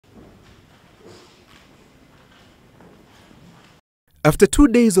After 2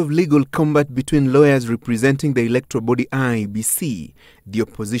 days of legal combat between lawyers representing the electoral body IEBC, the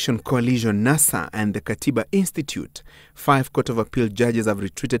opposition coalition NASA and the Katiba Institute, 5 Court of Appeal judges have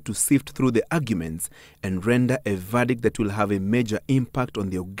retreated to sift through the arguments and render a verdict that will have a major impact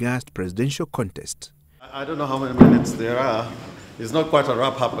on the august presidential contest. I don't know how many minutes there are. It's not quite a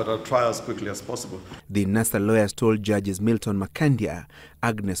wrap-up, but I'll try as quickly as possible. The NASA lawyers told Judges Milton Makandia,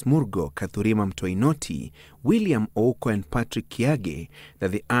 Agnes Murgo, Kathurima Mtoinoti, William Oko and Patrick Kiage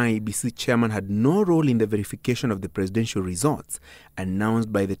that the IEBC chairman had no role in the verification of the presidential results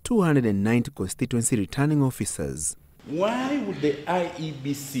announced by the 290 constituency returning officers. Why would the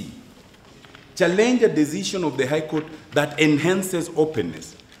IEBC challenge a decision of the High Court that enhances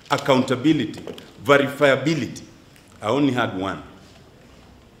openness, accountability, verifiability? I only had one.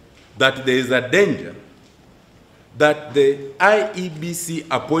 That there is a danger that the IEBC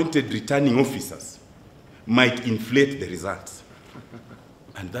appointed returning officers might inflate the results.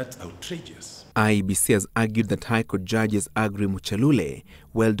 And that's outrageous. IEBC has argued that High Court judges Agri Muchelule,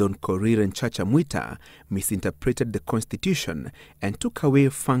 Weldon Korir and Chacha Mwita misinterpreted the Constitution and took away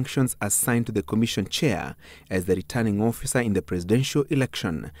functions assigned to the Commission chair as the returning officer in the presidential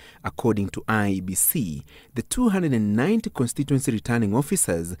election. According to IEBC, the 290 constituency returning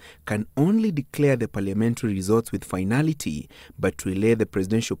officers can only declare the parliamentary results with finality, but relay the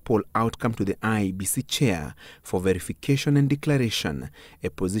presidential poll outcome to the IEBC chair for verification and declaration, a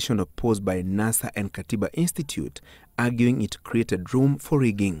position opposed by NASA and Katiba Institute, arguing it created room for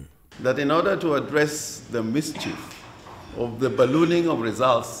rigging. That in order to address the mischief of the ballooning of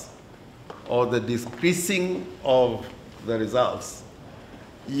results or the decreasing of the results,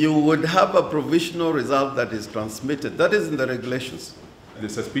 you would have a provisional result that is transmitted. That is in the regulations. The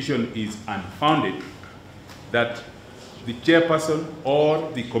suspicion is unfounded that the chairperson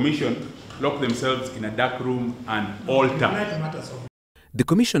or the commission lock themselves in a dark room and alter. The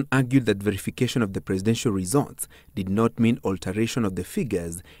Commission argued that verification of the presidential results did not mean alteration of the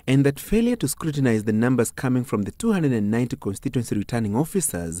figures and that failure to scrutinize the numbers coming from the 290 constituency returning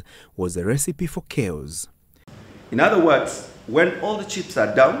officers was a recipe for chaos. In other words, when all the chips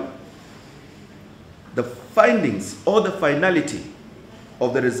are down, the findings or the finality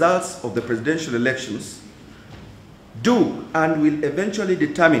of the results of the presidential elections do and will eventually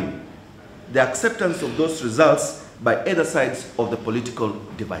determine the acceptance of those results by either sides of the political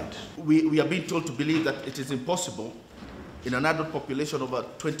divide. We are being told to believe that it is impossible in an adult population of over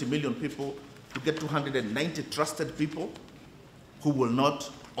 20 million people to get 290 trusted people who will not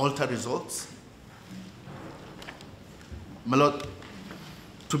alter results. My Lord,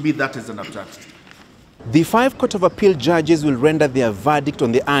 to me that is an absurdity. The 5 Court of Appeal judges will render their verdict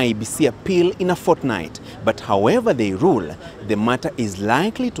on the IEBC appeal in a fortnight, but however they rule, the matter is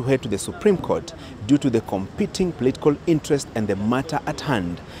likely to head to the Supreme Court due to the competing political interest and the matter at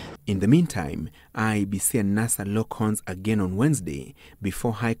hand. In the meantime, IEBC and NASA lock horns again on Wednesday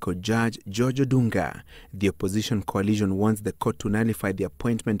before High Court Judge George Odunga. The opposition coalition wants the court to nullify the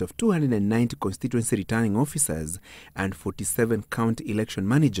appointment of 290 constituency returning officers and 47 county election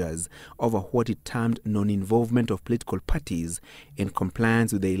managers over what it termed non-involvement of political parties in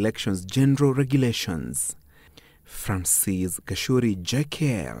compliance with the election's general regulations. Francis Gashuri,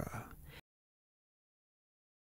 JKL.